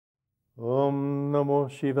Om Namo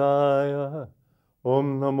Shivaya,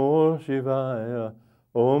 Om Namo Shivaya,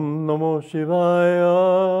 Om Namo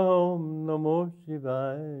Shivaya, Om Namo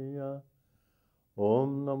Shivaya,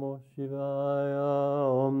 Om Namo Shivaya,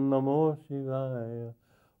 Om Namo Shivaya,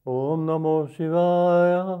 Om Namo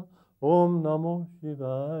Shivaya, Om Namo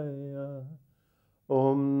Shivaya,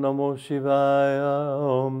 Om Namo Shivaya,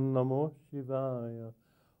 Om Namo Shivaya,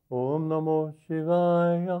 Om Namo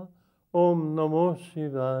Shivaya, Om Namo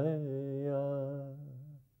Shivaya.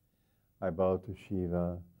 I bow to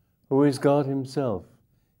Shiva, who is God himself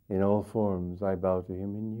in all forms. I bow to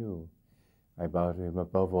him in you. I bow to him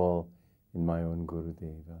above all in my own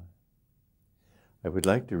Gurudeva. I would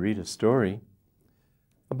like to read a story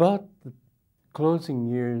about the closing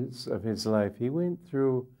years of his life. He went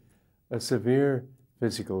through a severe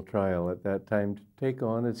physical trial at that time to take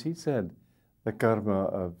on, as he said, the karma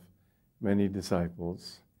of many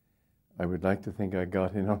disciples. I would like to think I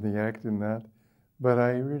got in on the act in that, but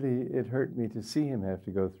it hurt me to see him have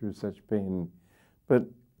to go through such pain. But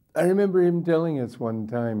I remember him telling us one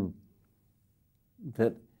time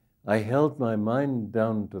that I held my mind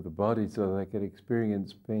down to the body so that I could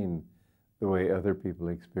experience pain the way other people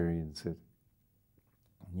experience it.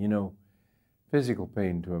 You know, physical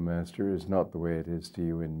pain to a master is not the way it is to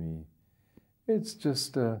you and me. It's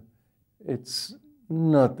just, it's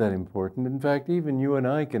not that important. In fact, even you and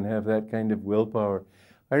I can have that kind of willpower.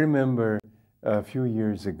 I remember a few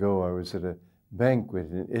years ago, I was at a banquet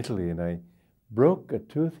in Italy and I broke a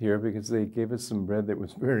tooth here because they gave us some bread that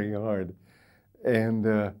was very hard.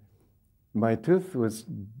 And my tooth was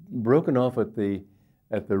broken off at the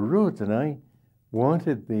root, and I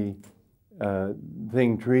wanted the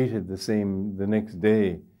thing treated the next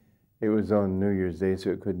day. It was on New Year's Day,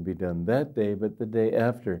 so it couldn't be done that day, but the day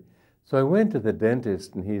after. So I went to the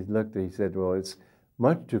dentist, and he said, well, it's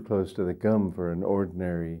much too close to the gum for an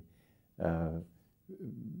ordinary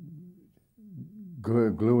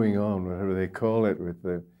gluing on, whatever they call it,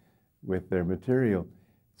 with their material.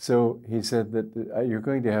 So he said that you're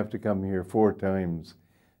going to have to come here 4 times.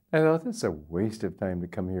 I thought, that's a waste of time to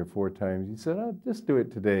come here 4 times. He said, I'll just do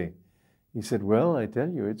it today. He said, well, I tell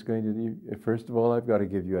you, it's going to, first of all, I've got to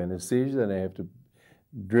give you anesthesia, and I have to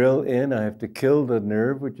drill in, I have to kill the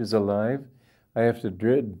nerve, which is alive. I have to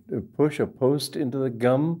push a post into the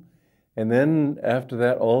gum, and then after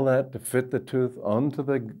that, all that to fit the tooth onto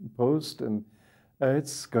the post, and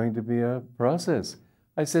it's going to be a process.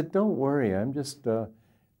 I said, don't worry, I'm just,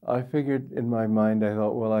 I figured in my mind, I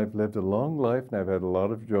thought, well, I've lived a long life, and I've had a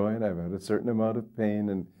lot of joy, and I've had a certain amount of pain,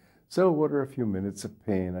 and so what are a few minutes of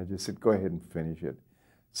pain? I just said, go ahead and finish it.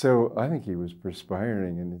 So I think he was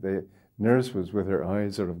perspiring, and the nurse was with her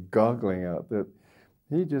eyes sort of goggling out. That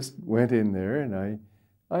he just went in there, and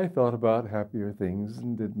I thought about happier things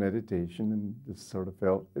and did meditation and just sort of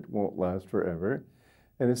felt it won't last forever.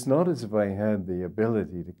 And it's not as if I had the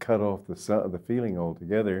ability to cut off the feeling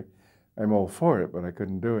altogether. I'm all for it, but I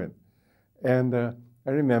couldn't do it. And I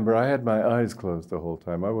remember I had my eyes closed the whole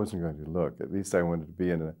time. I wasn't going to look. At least I wanted to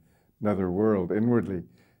be in another world inwardly.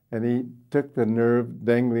 And he took the nerve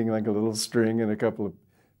dangling like a little string, and a couple of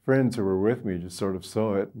friends who were with me just sort of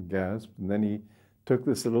saw it and gasped. And then he took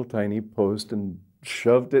this little tiny post and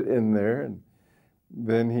shoved it in there. And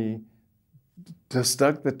then he just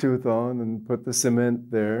stuck the tooth on and put the cement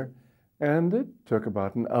there. And it took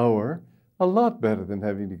about an hour, a lot better than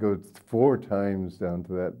having to go 4 times down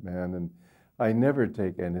to that man. And I never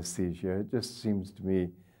take anesthesia. It just seems to me,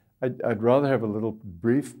 I'd rather have a little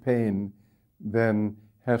brief pain than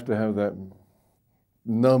have to have that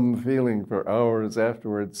numb feeling for hours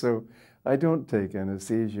afterwards. So I don't take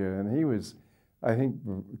anesthesia. And he was, I think,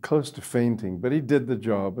 close to fainting, but he did the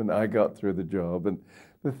job, and I got through the job. And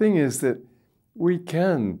the thing is that we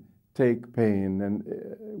can take pain, and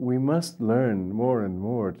we must learn more and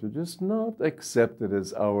more to just not accept it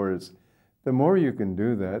as ours. The more you can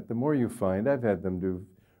do that, the more you find. I've had them do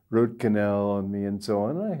root canal on me and so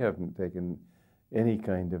on. I haven't taken any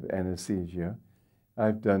kind of anesthesia.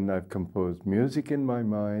 I've composed music in my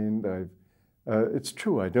mind. It's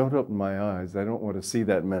true, I don't open my eyes. I don't want to see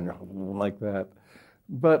that man like that.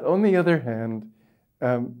 But on the other hand,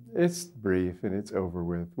 it's brief and it's over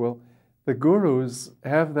with. Well, the gurus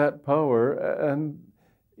have that power, and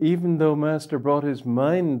even though Master brought his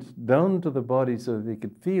mind down to the body so that he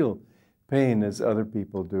could feel pain as other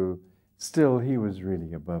people do, still he was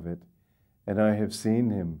really above it. And I have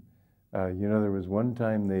seen him. You know, there was one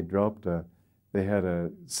time they had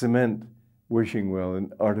a cement wishing well,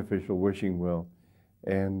 an artificial wishing well,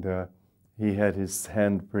 and he had his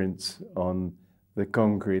handprints on the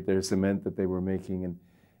concrete, their cement that they were making, and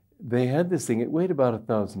they had this thing, it weighed about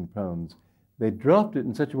 1,000 pounds. they dropped it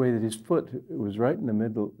in such a way that his foot was right in the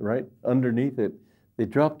middle, right underneath it. They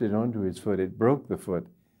dropped it onto his foot. It broke the foot.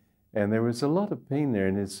 And there was a lot of pain there,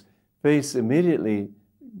 and his face immediately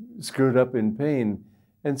screwed up in pain.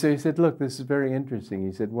 And so he said, look, this is very interesting.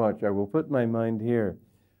 He said, watch, I will put my mind here.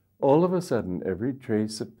 All of a sudden, every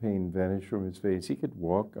trace of pain vanished from his face. He could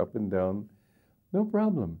walk up and down, no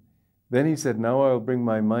problem. Then he said, now I'll bring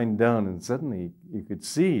my mind down, and suddenly you could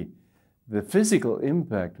see the physical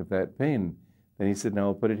impact of that pain. Then he said, now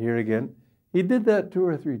I'll put it here again. He did that 2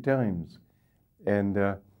 or 3 times.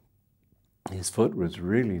 And his foot was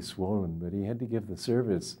really swollen, but he had to give the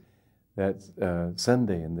service that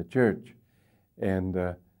Sunday in the church.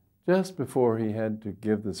 And just before he had to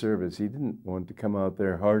give the service, he didn't want to come out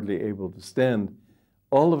there hardly able to stand.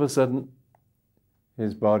 All of a sudden,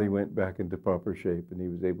 his body went back into proper shape, and he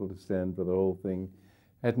was able to stand for the whole thing,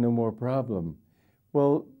 had no more problem.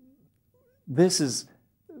 Well, this is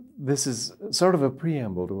sort of a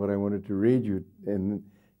preamble to what I wanted to read you in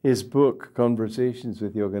his book, Conversations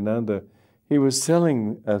with Yogananda. He was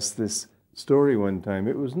telling us this story one time.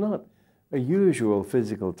 It was not a usual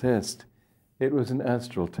physical test. It was an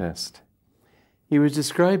astral test. He was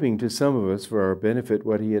describing to some of us for our benefit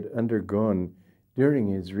what he had undergone during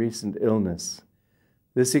his recent illness.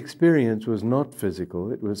 This experience was not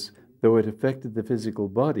physical. It was, though it affected the physical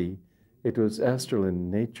body, it was astral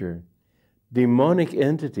in nature. Demonic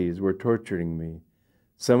entities were torturing me.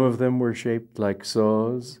 Some of them were shaped like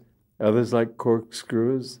saws, others like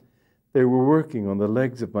corkscrews. They were working on the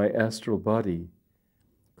legs of my astral body.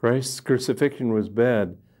 Christ's crucifixion was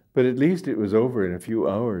bad, but at least it was over in a few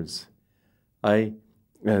hours.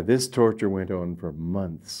 This torture went on for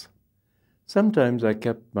months. Sometimes I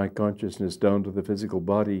kept my consciousness down to the physical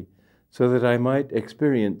body so that I might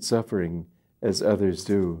experience suffering as others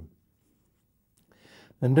do.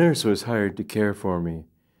 A nurse was hired to care for me.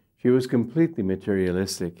 She was completely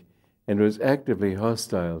materialistic and was actively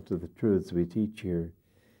hostile to the truths we teach here.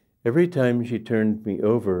 Every time she turned me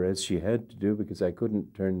over, as she had to do because I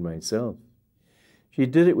couldn't turn myself, she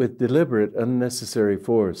did it with deliberate, unnecessary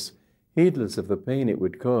force, heedless of the pain it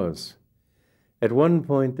would cause. At one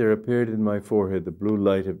point there appeared in my forehead the blue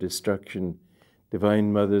light of destruction.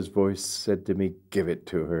 Divine Mother's voice said to me, "Give it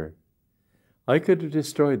to her." I could have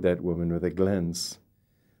destroyed that woman with a glance,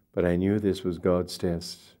 but I knew this was God's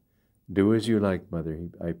test. "Do as you like, Mother,"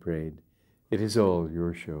 I prayed. "It is all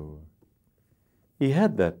your show." He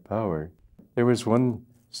had that power. There was one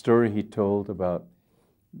story he told about,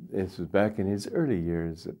 this was back in his early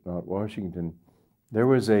years at Mount Washington. There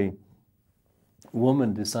was a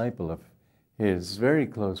woman disciple of his, very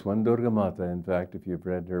close one, Durga Mata, in fact, if you've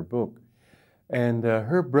read her book. And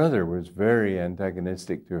her brother was very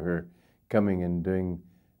antagonistic to her coming and doing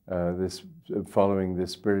following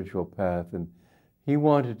this spiritual path. And he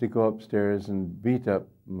wanted to go upstairs and beat up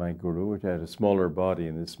my guru, which had a smaller body,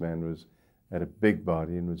 and this man had a big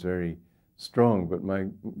body and was very strong. But my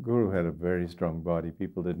guru had a very strong body.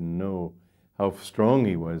 People didn't know how strong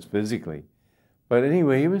he was physically. But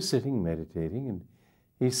anyway, he was sitting meditating, and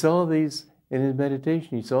he saw these, in his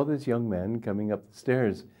meditation, he saw this young man coming up the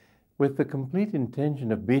stairs with the complete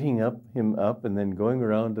intention of beating him up and then going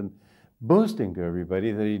around and boasting to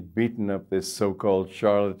everybody that he'd beaten up this so-called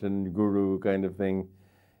charlatan guru kind of thing.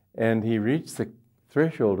 And he reached the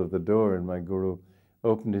threshold of the door, and my guru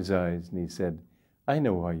opened his eyes and he said, "I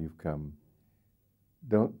know why you've come.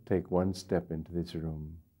 Don't take one step into this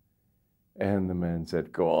room." And the man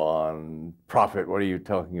said, "Go on, prophet, what are you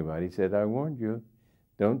talking about?" He said, "I warned you.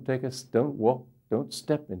 Don't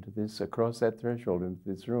step into this, across that threshold into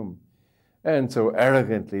this room." And so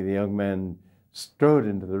arrogantly the young man strode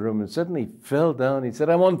into the room and suddenly fell down. He said,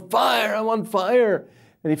 "I'm on fire, I'm on fire."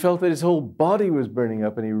 And he felt that his whole body was burning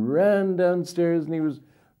up, and he ran downstairs and he was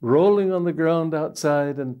rolling on the ground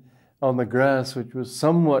outside and on the grass, which was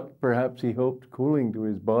somewhat, perhaps he hoped, cooling to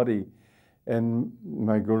his body. And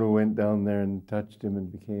my guru went down there and touched him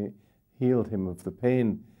and healed him of the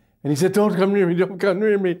pain. And he said, "Don't come near me, don't come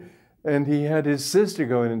near me." And he had his sister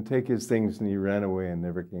go in and take his things, and he ran away and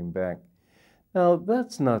never came back. Now,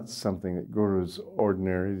 that's not something that gurus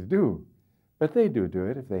ordinarily do, but they do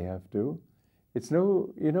it if they have to. It's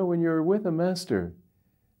when you're with a master,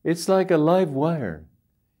 it's like a live wire,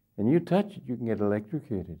 and you touch it, you can get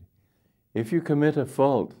electrocuted. If you commit a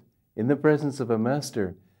fault in the presence of a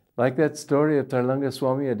master, like that story of Tarlanga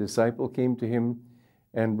Swami, a disciple came to him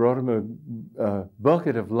and brought him a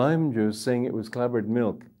bucket of lime juice saying it was clabbered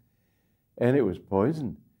milk, and it was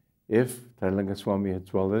poison. If Tarlanga Swami had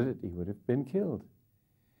swallowed it, he would have been killed.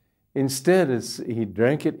 Instead, he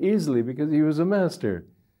drank it easily because he was a master.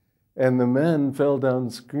 And the man fell down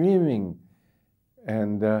screaming.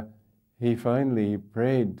 And he finally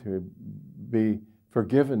prayed to be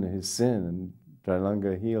forgiven his sin, and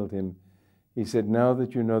Trailanga healed him. He said, now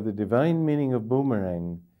that you know the divine meaning of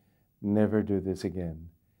boomerang, never do this again.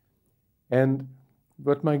 And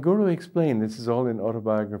what my guru explained, this is all in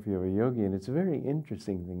Autobiography of a Yogi, and it's a very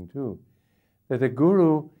interesting thing too, that a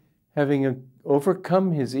guru, having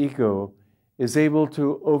overcome his ego, is able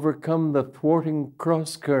to overcome the thwarting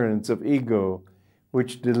cross currents of ego,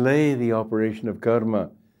 which delay the operation of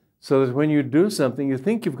karma, so that when you do something, you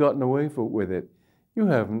think you've gotten away with it. You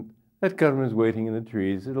haven't. That karma is waiting in the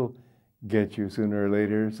trees. It'll get you sooner or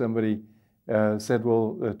later. Somebody said,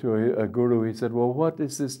 well, to a guru, he said, well, what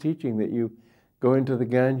is this teaching that you go into the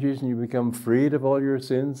Ganges and you become freed of all your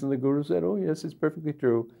sins? And the guru said, oh, yes, it's perfectly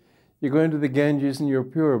true. You go into the Ganges and you're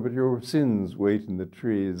pure, but your sins wait in the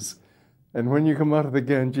trees. And when you come out of the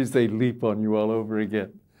Ganges, they leap on you all over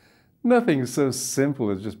again. Nothing so simple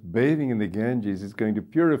as just bathing in the Ganges is going to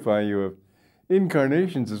purify you of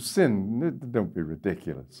incarnations of sin. Don't be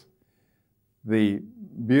ridiculous. The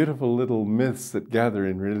beautiful little myths that gather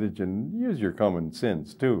in religion, use your common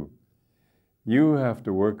sense too. You have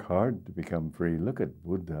to work hard to become free. Look at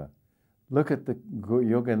Buddha. Look at the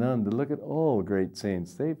Yogananda. Look at all great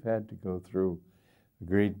saints. They've had to go through a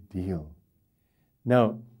great deal.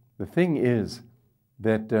 Now, the thing is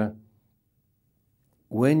that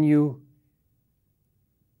when you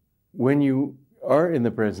are in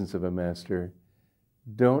the presence of a master,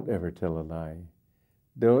 don't ever tell a lie.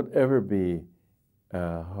 Don't ever be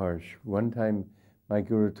harsh. One time, my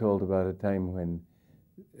guru told about a time when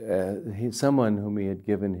someone whom he had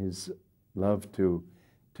given his love to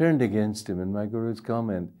turned against him, and my guru's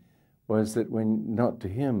comment was that when, not to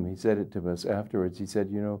him, he said it to us afterwards, he said,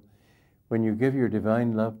 you know, when you give your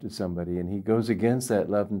divine love to somebody and he goes against that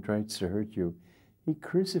love and tries to hurt you, he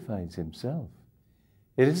crucifies himself.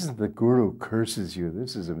 It isn't the guru curses you.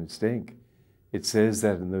 This is a mistake. It says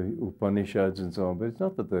that in the Upanishads and so on, but it's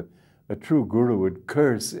not that a true guru would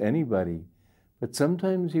curse anybody. But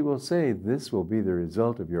sometimes he will say, this will be the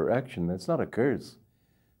result of your action. That's not a curse.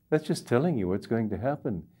 That's just telling you what's going to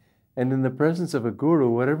happen. And in the presence of a guru,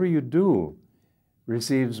 whatever you do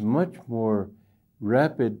receives much more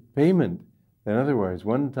rapid payment than otherwise.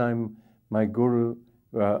 One time, my guru,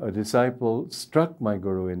 a disciple, struck my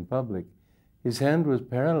guru in public. His hand was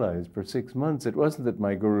paralyzed for 6 months. It wasn't that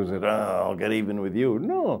my guru said, oh, I'll get even with you.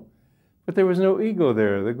 No, but there was no ego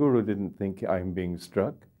there. The guru didn't think I'm being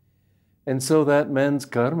struck. And so that man's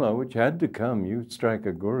karma, which had to come, you strike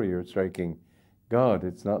a guru, you're striking God.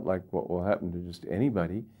 It's not like what will happen to just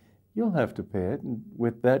anybody. You'll have to pay it, and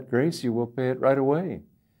with that grace, you will pay it right away.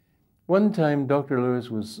 One time, Dr. Lewis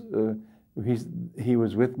was, he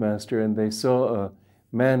was with Master, and they saw a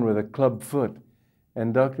man with a club foot.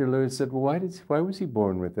 And Dr. Lewis said, well, why was he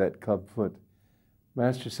born with that club foot?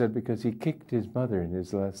 Master said, because he kicked his mother in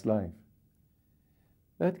his last life.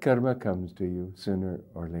 That karma comes to you sooner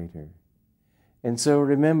or later. And so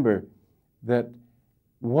remember that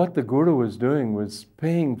what the guru was doing was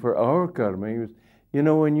paying for our karma. He was, you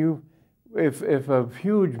know, when if a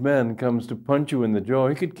huge man comes to punch you in the jaw,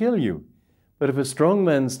 he could kill you. But if a strong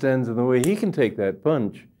man stands in the way, he can take that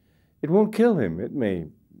punch. It won't kill him. It may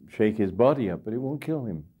shake his body up, but it won't kill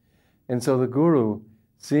him. And so the guru,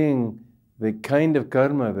 seeing the kind of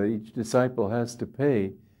karma that each disciple has to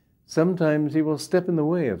pay, sometimes he will step in the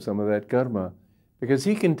way of some of that karma because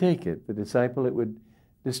he can take it. The disciple, it would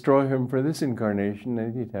destroy him for this incarnation,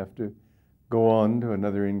 and he'd have to go on to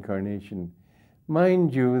another incarnation.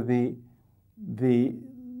 Mind you, the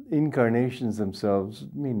incarnations themselves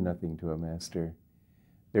mean nothing to a master.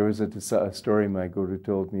 There was a story my guru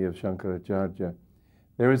told me of Shankaracharya.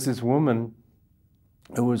 There was this woman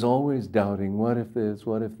who was always doubting, what if this,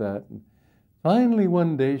 what if that? And finally,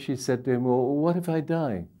 one day she said to him, well, what if I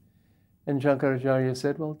die? And Shankaracharya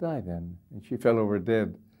said, well, die then. And she fell over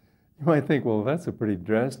dead. You might think, well, that's a pretty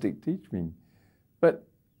drastic teaching. But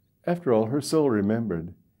after all, her soul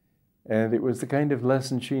remembered. And it was the kind of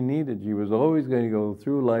lesson she needed. She was always going to go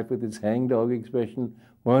through life with this hangdog expression,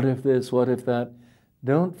 what if this, what if that?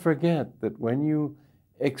 Don't forget that when you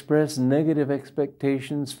express negative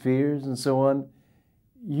expectations, fears, and so on,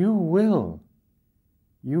 you will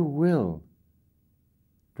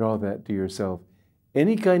draw that to yourself.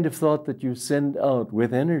 Any kind of thought that you send out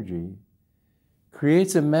with energy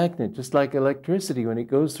creates a magnet, just like electricity, when it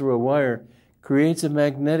goes through a wire, creates a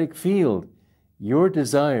magnetic field. Your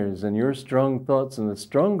desires and your strong thoughts, and the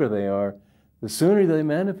stronger they are, the sooner they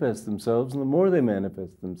manifest themselves and the more they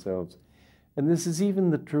manifest themselves. And this is even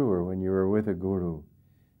the truer when you are with a guru,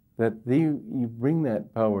 that you bring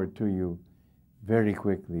that power to you very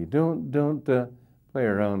quickly. Don't play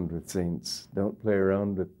around with saints. Don't play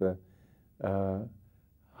around with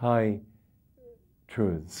high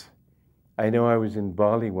truths. I know I was in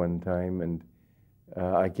Bali one time, and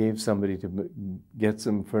I gave somebody to get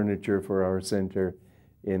some furniture for our center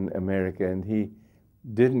in America, and he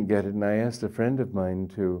didn't get it, and I asked a friend of mine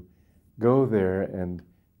to go there and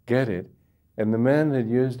get it, and the man had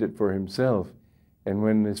used it for himself. And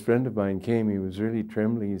when this friend of mine came, he was really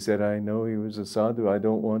trembling. He said, I know he was a sadhu. I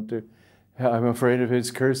don't want to. I'm afraid of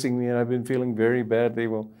his cursing me, and I've been feeling very badly.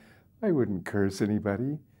 Well, I wouldn't curse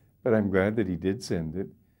anybody, but I'm glad that he did send it,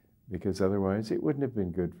 because otherwise it wouldn't have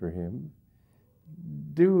been good for him.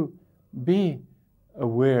 Do be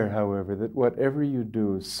aware, however, that whatever you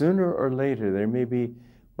do, sooner or later, there may be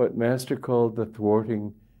what Master called the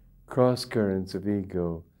thwarting cross currents of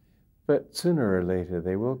ego. But sooner or later,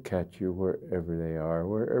 they will catch you wherever they are,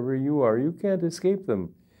 wherever you are. You can't escape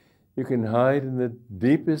them. You can hide in the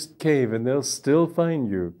deepest cave and they'll still find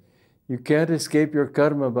you. You can't escape your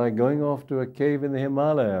karma by going off to a cave in the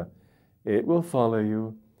Himalaya. It will follow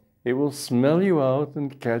you. It will smell you out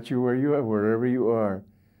and catch you wherever you are.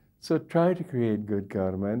 So try to create good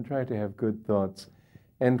karma and try to have good thoughts.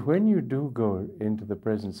 And when you do go into the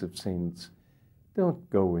presence of saints, don't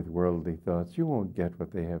go with worldly thoughts. You won't get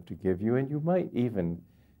what they have to give you, and you might even,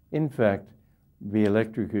 in fact, be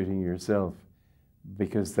electrocuting yourself,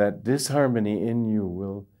 because that disharmony in you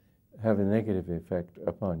will have a negative effect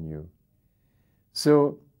upon you.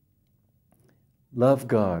 So, love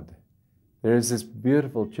God. There's this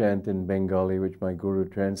beautiful chant in Bengali, which my guru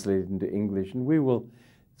translated into English, and we will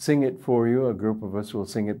sing it for you. A group of us will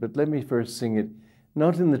sing it, but let me first sing it,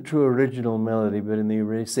 not in the true original melody, but in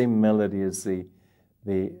the same melody as the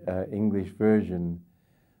English version.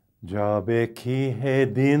 Jabe ki he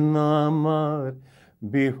din amar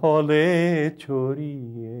bihole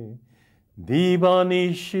choriye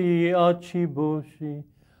divanishi achi boshi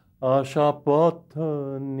asha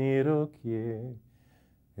patha nirokye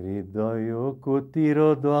hridayo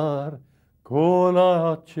kutiro dwar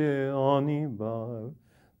khola ache anibar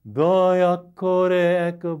daya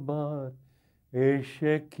kore ekbar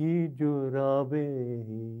eshe ki jurabe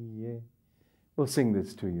hiye. We'll sing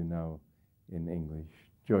this to you now in English.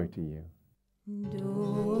 Joy to you.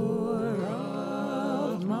 Door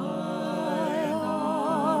of my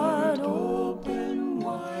heart, open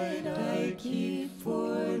wide, I keep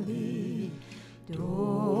for thee.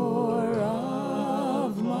 Door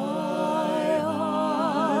of my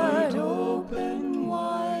heart, open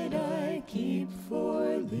wide, I keep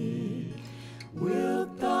for thee.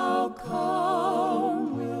 Wilt thou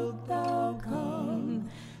come, wilt thou come,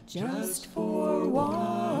 just for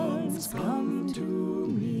once come to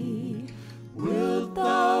me? Wilt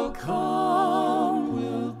thou come,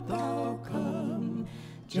 wilt thou come,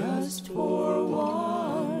 just for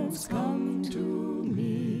once come to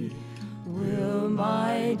me? Will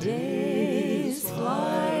my days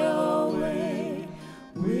fly away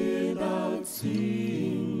without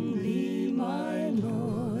seeing thee, my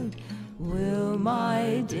Lord? Will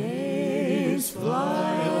my days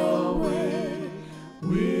fly away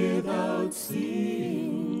without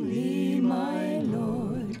seeing thee, my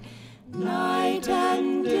Lord? Night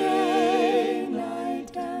and day,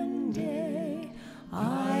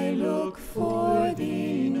 I look for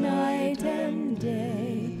thee, night and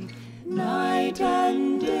day. Night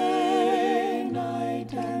and day,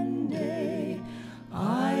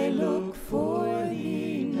 I look for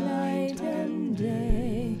thee, night and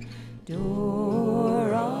day.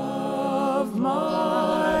 Door of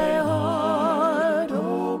my heart,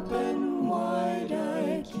 open wide,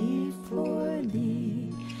 I keep for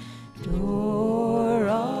thee. Door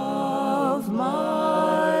of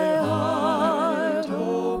my heart,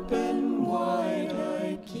 open wide,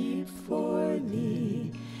 I keep for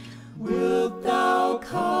thee. Wilt thou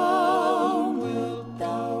come, wilt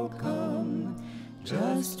thou come,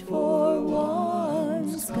 just for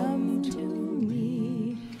once come to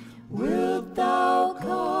me? Wilt thou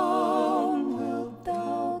come, wilt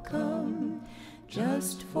thou come,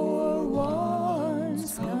 just for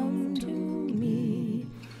once come to me?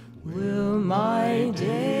 Will my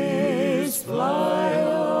days fly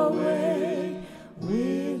away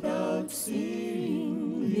without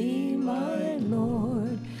seeing thee, my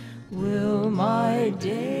Lord? Will my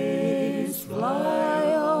days fly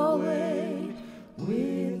away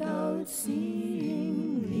without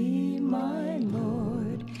seeing thee, my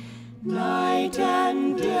Lord? Night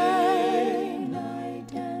and day,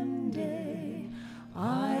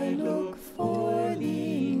 I look for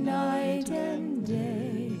thee, night and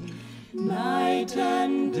day. Night and